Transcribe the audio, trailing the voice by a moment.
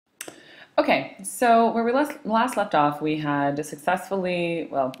Okay, so where we last left off, we had successfully,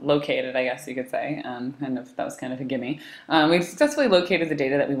 well, located, I guess you could say, that was kind of a gimme. We successfully located the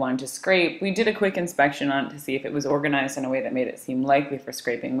data that we wanted to scrape. We did a quick inspection on it to see if it was organized in a way that made it seem likely for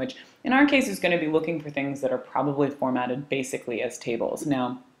scraping, which in our case is going to be looking for things that are probably formatted basically as tables.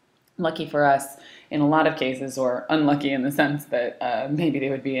 Now, lucky for us, in a lot of cases, or unlucky in the sense that maybe they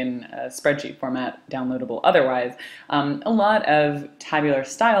would be in a spreadsheet format, downloadable otherwise, a lot of tabular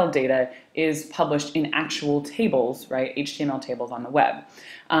style data is published in actual tables, right, HTML tables on the web.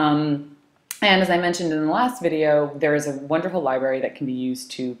 And as I mentioned in the last video, there is a wonderful library that can be used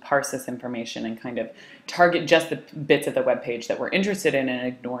to parse this information and kind of target just the bits of the web page that we're interested in and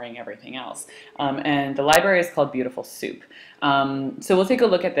ignoring everything else. And the library is called BeautifulSoup. So we'll take a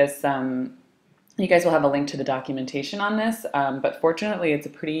look at this. You guys will have a link to the documentation on this, but fortunately it's a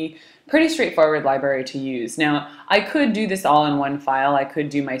pretty straightforward library to use. Now, I could do this all in one file. I could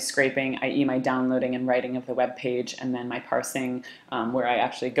do my scraping, i.e. my downloading and writing of the web page, and then my parsing, where I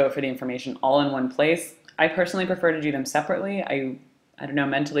actually go for the information all in one place. I personally prefer to do them separately. I don't know,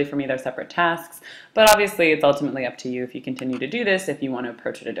 mentally for me they're separate tasks, but obviously it's ultimately up to you if you continue to do this, if you want to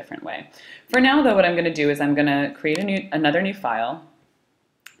approach it a different way. For now though, what I'm going to do is I'm going to create another new file.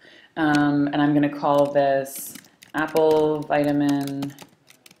 And I'm going to call this Apple Vitamin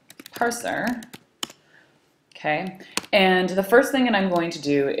Parser. Okay, and the first thing that I'm going to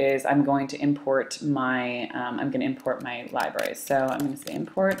do is I'm going to import my library. So I'm going to say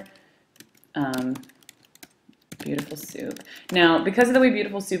import BeautifulSoup. Now, because of the way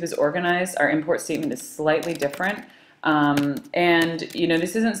BeautifulSoup is organized, our import statement is slightly different. And you know,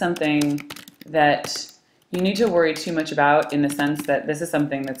 this isn't something that you need to worry too much about, in the sense that this is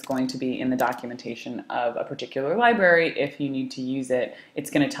something that's going to be in the documentation of a particular library. If you need to use it, it's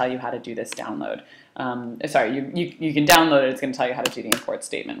going to tell you how to do this download. You can download it, it's going to tell you how to do the import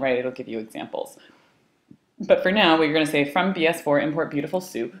statement, right? It'll give you examples. But for now, we're going to say from BS4 import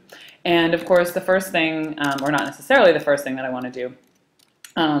BeautifulSoup. And of course, the first thing, or not necessarily the first thing that I want to do,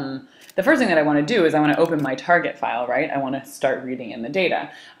 the first thing that I want to do is I want to open my target file, right? I want to start reading in the data.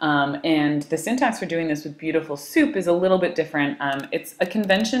 And the syntax for doing this with BeautifulSoup is a little bit different. It's a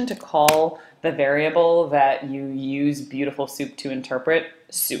convention to call the variable that you use BeautifulSoup to interpret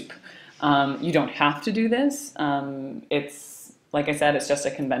soup. You don't have to do this. It's, like I said, it's just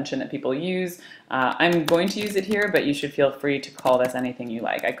a convention that people use. I'm going to use it here, but you should feel free to call this anything you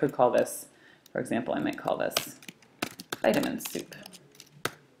like. I could call this, for example, I might call this vitamin soup.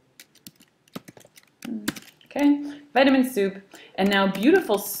 Okay, vitamin soup. And now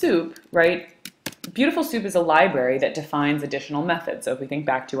BeautifulSoup, right? BeautifulSoup is a library that defines additional methods. So if we think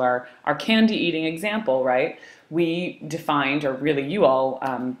back to our candy eating example, right? We defined, or really you all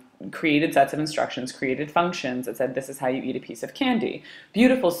created sets of instructions, created functions that said this is how you eat a piece of candy.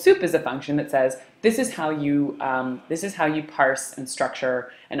 BeautifulSoup is a function that says this is how you parse and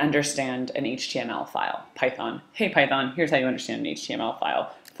structure and understand an HTML file. Python, hey Python, here's how you understand an HTML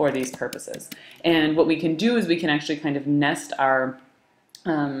file for these purposes. And what we can do is we can actually kind of nest our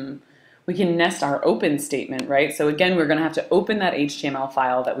open statement, right? So again, we're going to have to open that HTML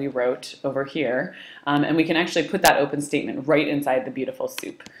file that we wrote over here, and we can actually put that open statement right inside the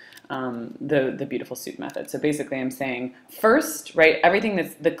BeautifulSoup, the BeautifulSoup method. So basically, I'm saying first, right? Everything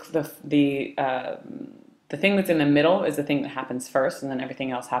that's the thing that's in the middle is the thing that happens first, and then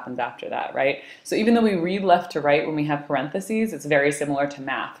everything else happens after that, right? So even though we read left to right when we have parentheses, it's very similar to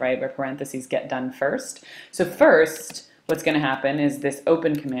math, right? Where parentheses get done first. So first, what's going to happen is this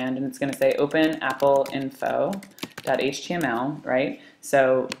open command, and it's going to say open appleinfo.html, right?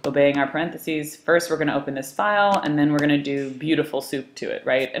 So obeying our parentheses, first we're going to open this file, and then we're going to do BeautifulSoup to it,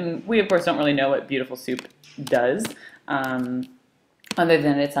 right? And we, of course, don't really know what BeautifulSoup does, other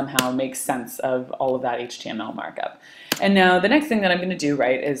than it somehow makes sense of all of that HTML markup. And now the next thing that I'm going to do,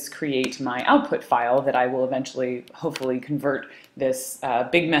 right, is create my output file that I will eventually, hopefully, convert this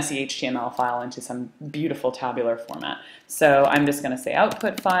big messy HTML file into some beautiful tabular format. So I'm just going to say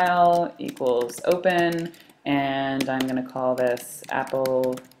output file equals open, and I'm going to call this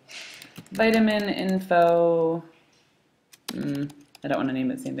Apple Vitamin Info. I don't want to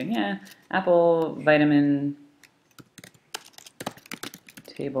name it the same thing. Yeah, Apple Vitamin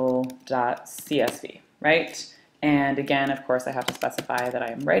table.csv, right? And again, of course, I have to specify that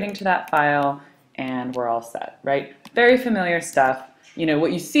I am writing to that file, and we're all set, right? Very familiar stuff. You know,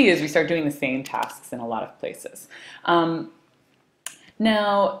 what you see is we start doing the same tasks in a lot of places.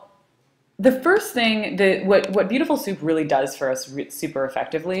 Now, the first thing that what BeautifulSoup really does for us super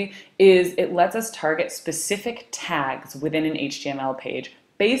effectively is it lets us target specific tags within an HTML page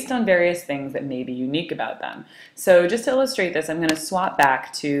based on various things that may be unique about them. So just to illustrate this, I'm going to swap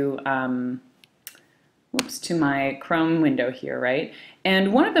back to to my Chrome window here, right?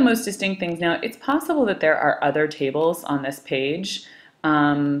 And one of the most distinct things now, it's possible that there are other tables on this page.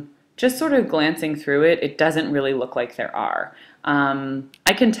 Just sort of glancing through it, it doesn't really look like there are.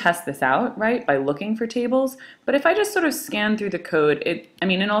 I can test this out, right, by looking for tables, but if I just sort of scan through the code,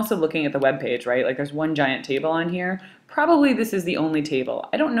 and also looking at the web page, right, like there's one giant table on here, probably this is the only table.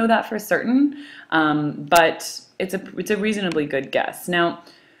 I don't know that for certain, but it's a reasonably good guess. Now,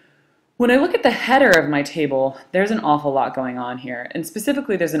 when I look at the header of my table, there's an awful lot going on here, and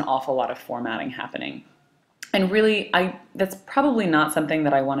specifically there's an awful lot of formatting happening. And really, that's probably not something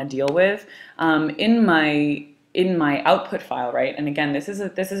that I want to deal with in my output file, right? And again, this is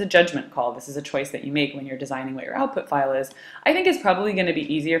a judgment call. This is a choice that you make when you're designing what your output file is. I think it's probably going to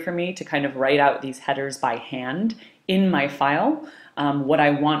be easier for me to kind of write out these headers by hand in my file, what I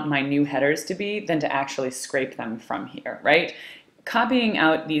want my new headers to be, than to actually scrape them from here, right? Copying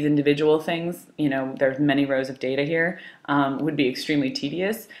out these individual things, there's many rows of data here, would be extremely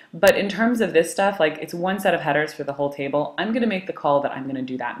tedious. But in terms of this stuff, like it's one set of headers for the whole table, I'm going to make the call that I'm going to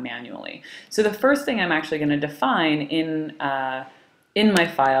do that manually. So the first thing I'm actually going to define in my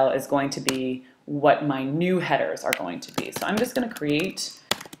file is going to be what my new headers are going to be. So I'm just going to create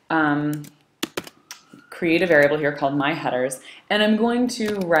a variable here called my headers, and I'm going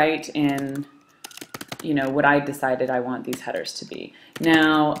to write in what I decided I want these headers to be.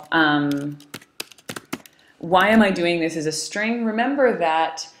 Now, why am I doing this as a string? Remember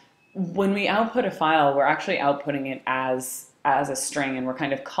that when we output a file, we're actually outputting it as a string, and we're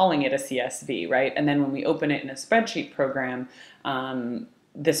kind of calling it a CSV, right? And then when we open it in a spreadsheet program,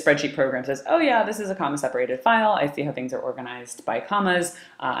 the spreadsheet program says, oh yeah, this is a comma-separated file. I see how things are organized by commas.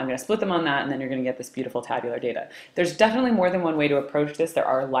 I'm going to split them on that, and then you're going to get this beautiful tabular data. There's definitely more than one way to approach this. There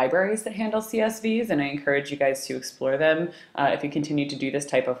are libraries that handle CSVs, and I encourage you guys to explore them if you continue to do this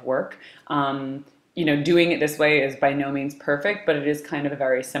type of work. Doing it this way is by no means perfect, but it is kind of a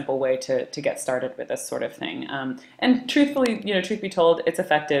very simple way to get started with this sort of thing. And truthfully, truth be told, it's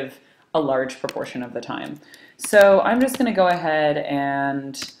effective a large proportion of the time. So I'm just going to go ahead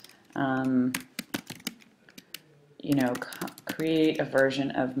and, create a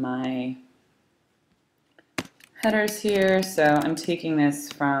version of my headers here. So I'm taking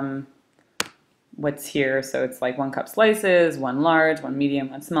this from what's here. So it's like 1 cup slices, 1 large, 1 medium,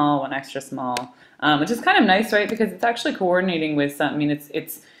 1 small, 1 extra small, which is kind of nice, right? Because it's actually coordinating with some.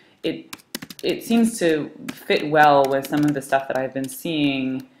 It seems to fit well with some of the stuff that I've been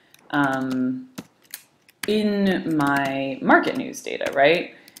seeing in my market news data,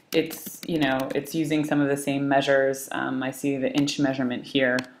 right? It's using some of the same measures. I see the inch measurement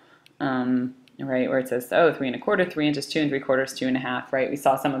here, right, where it says 3 1/4, 3 inches, 2 3/4, 2 1/2, right? We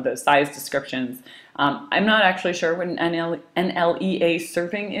saw some of those size descriptions. I'm not actually sure what an NLEA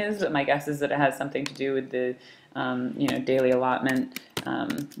serving is, but my guess is that it has something to do with the daily allotment.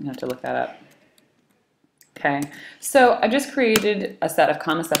 You have to look that up. Okay, so I just created a set of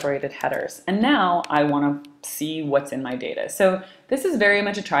comma-separated headers, and now I want to see what's in my data. So this is very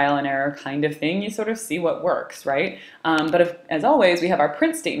much a trial and error kind of thing. You sort of see what works, right? But as always, we have our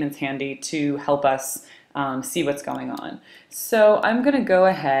print statements handy to help us see what's going on. So I'm going to go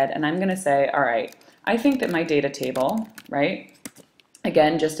ahead and I'm going to say, all right, I think that my data table, right,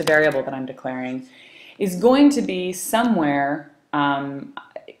 again, just a variable that I'm declaring, is going to be somewhere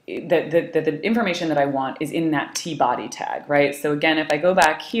the information that I want is in that T-body tag, right? So again, if I go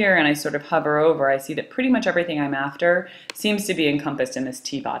back here and I sort of hover over, I see that pretty much everything I'm after seems to be encompassed in this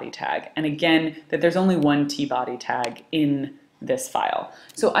T-body tag. And again, that there's only one T-body tag in this file.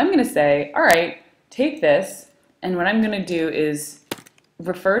 So I'm going to say, all right, take this, and what I'm going to do is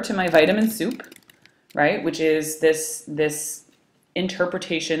refer to my vitamin soup, right, which is this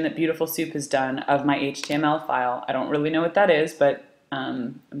interpretation that BeautifulSoup has done of my HTML file. I don't really know what that is, but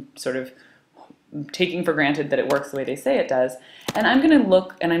I'm sort of taking for granted that it works the way they say it does. And I'm going to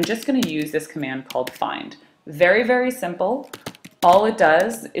look, and I'm just going to use this command called find. Very, very simple. All it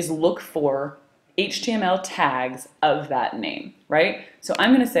does is look for HTML tags of that name, right? So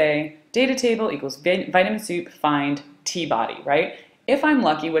I'm going to say data table equals vitamin soup find T-body, right? If I'm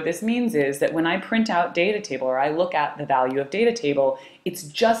lucky, what this means is that when I print out data table or I look at the value of data table, it's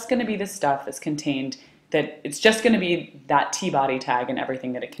just going to be the stuff that's contained, that it's just going to be that T-body tag and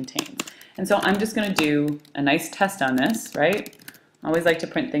everything that it contains. And so I'm just going to do a nice test on this, right? I always like to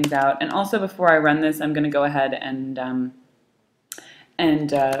print things out. And also before I run this, I'm going to go ahead and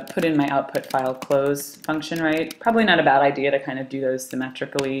put in my output file close function, right? Probably not a bad idea to kind of do those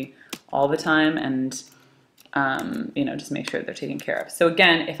symmetrically all the time. And just make sure they're taken care of. So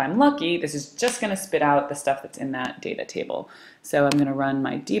again, if I'm lucky, this is just going to spit out the stuff that's in that data table. So I'm going to run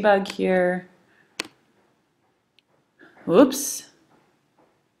my debug here. Whoops.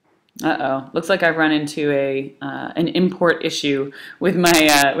 Uh-oh, looks like I've run into an import issue with my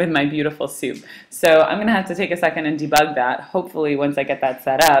BeautifulSoup. So I'm gonna have to take a second and debug that. Hopefully once I get that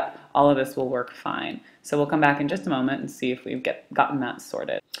set up, all of this will work fine. So we'll come back in just a moment and see if we've gotten that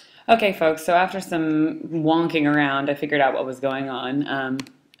sorted. Okay folks, so after some wonking around, I figured out what was going on.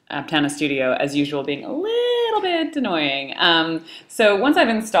 Aptana Studio, as usual, being a little bit annoying. So once I've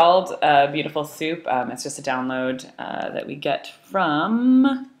installed BeautifulSoup, it's just a download that we get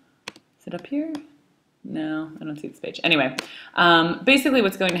from, is it up here? No, I don't see this page. Anyway, basically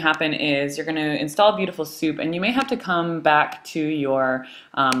what's going to happen is you're going to install BeautifulSoup, and you may have to come back to your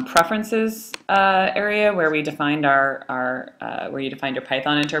preferences area where we defined where you defined your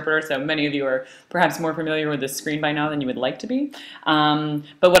Python interpreter. So many of you are perhaps more familiar with this screen by now than you would like to be.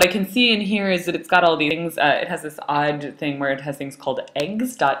 But what I can see in here is that it's got all these things. It has this odd thing where it has things called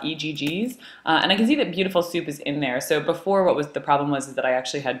eggs.eggs, and I can see that BeautifulSoup is in there. So before, what was the problem was is that I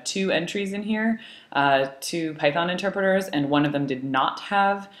actually had 2 entries in here. 2 Python interpreters, and one of them did not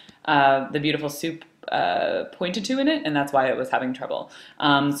have the BeautifulSoup pointed to in it, and that's why it was having trouble.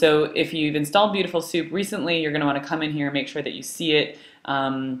 So if you've installed BeautifulSoup recently, you're going to want to come in here, make sure that you see it,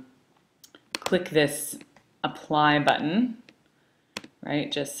 click this apply button,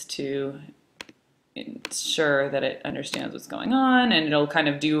 right, just to ensure that it understands what's going on, and it'll kind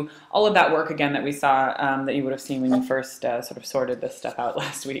of do all of that work again that we saw that you would have seen when you first sort of sorted this stuff out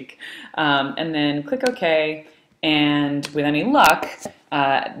last week. And then click OK, and with any luck,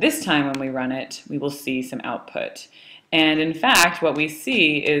 this time when we run it, we will see some output. And in fact, what we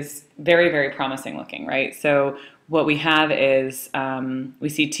see is very, very promising looking, right? So what we have is we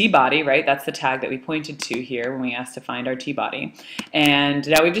see T-body, right? That's the tag that we pointed to here when we asked to find our T-body. And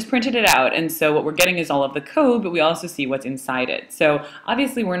now we've just printed it out. And so what we're getting is all of the code, but we also see what's inside it. So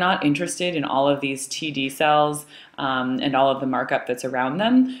obviously we're not interested in all of these TD cells and all of the markup that's around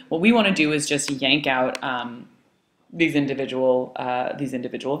them. What we want to do is just yank out these individual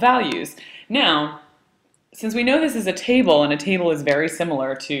values. Now, since we know this is a table, and a table is very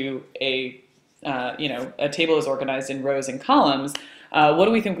similar to a table is organized in rows and columns, what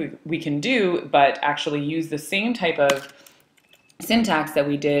do we think we can do but actually use the same type of syntax that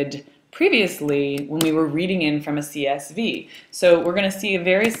we did previously when we were reading in from a CSV. So we're going to see a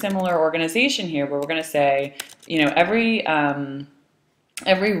very similar organization here where we're going to say, every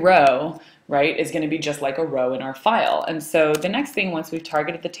row, right, is going to be just like a row in our file. And so the next thing, once we've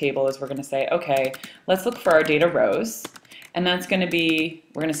targeted the table, is we're going to say, okay, let's look for our data rows. And that's going to be,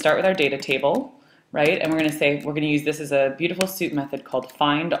 we're going to start with our data table, right? And we're going to say, we're going to use this as a BeautifulSoup method called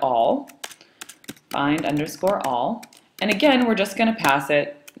find all, find_all. And again, we're just going to pass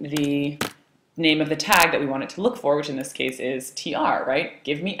it the name of the tag that we want it to look for, which in this case is TR, right?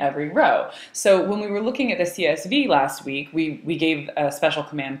 Give me every row. So when we were looking at the CSV last week, we gave a special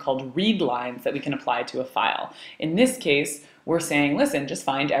command called read lines that we can apply to a file. In this case, we're saying, listen, just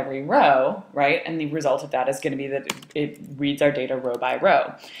find every row, right? And the result of that is going to be that it reads our data row by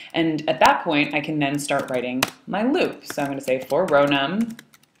row. And at that point, I can then start writing my loop. So I'm going to say for row num,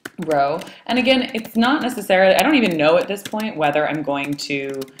 row. And again, it's not necessarily, I don't even know at this point whether I'm going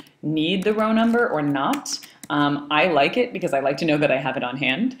to need the row number or not. I like it because I like to know that I have it on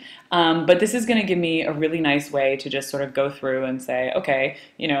hand. But this is going to give me a really nice way to just sort of go through and say, okay,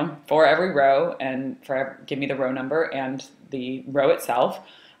 for every row, and give me the row number and the row itself.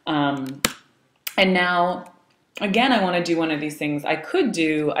 And now, again, I want to do one of these things. I could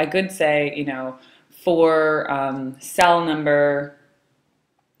say, for cell number,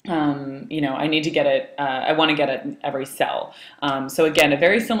 I need to get it, I want to get it in every cell. So again, a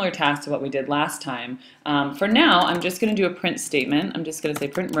very similar task to what we did last time. For now, I'm just going to do a print statement. I'm just going to say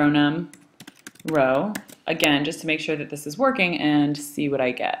print row num row, again, just to make sure that this is working and see what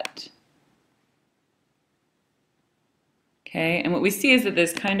I get. Okay, and what we see is that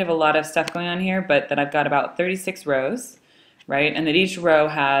there's kind of a lot of stuff going on here, but that I've got about 36 rows, right? And that each row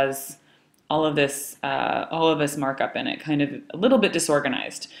has all of this markup in it, kind of a little bit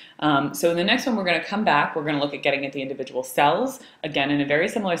disorganized. So in the next one, we're going to come back. We're going to look at getting at the individual cells, again, in a very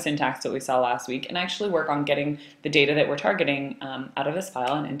similar syntax to what we saw last week, and actually work on getting the data that we're targeting out of this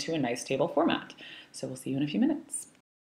file and into a nice table format. So we'll see you in a few minutes.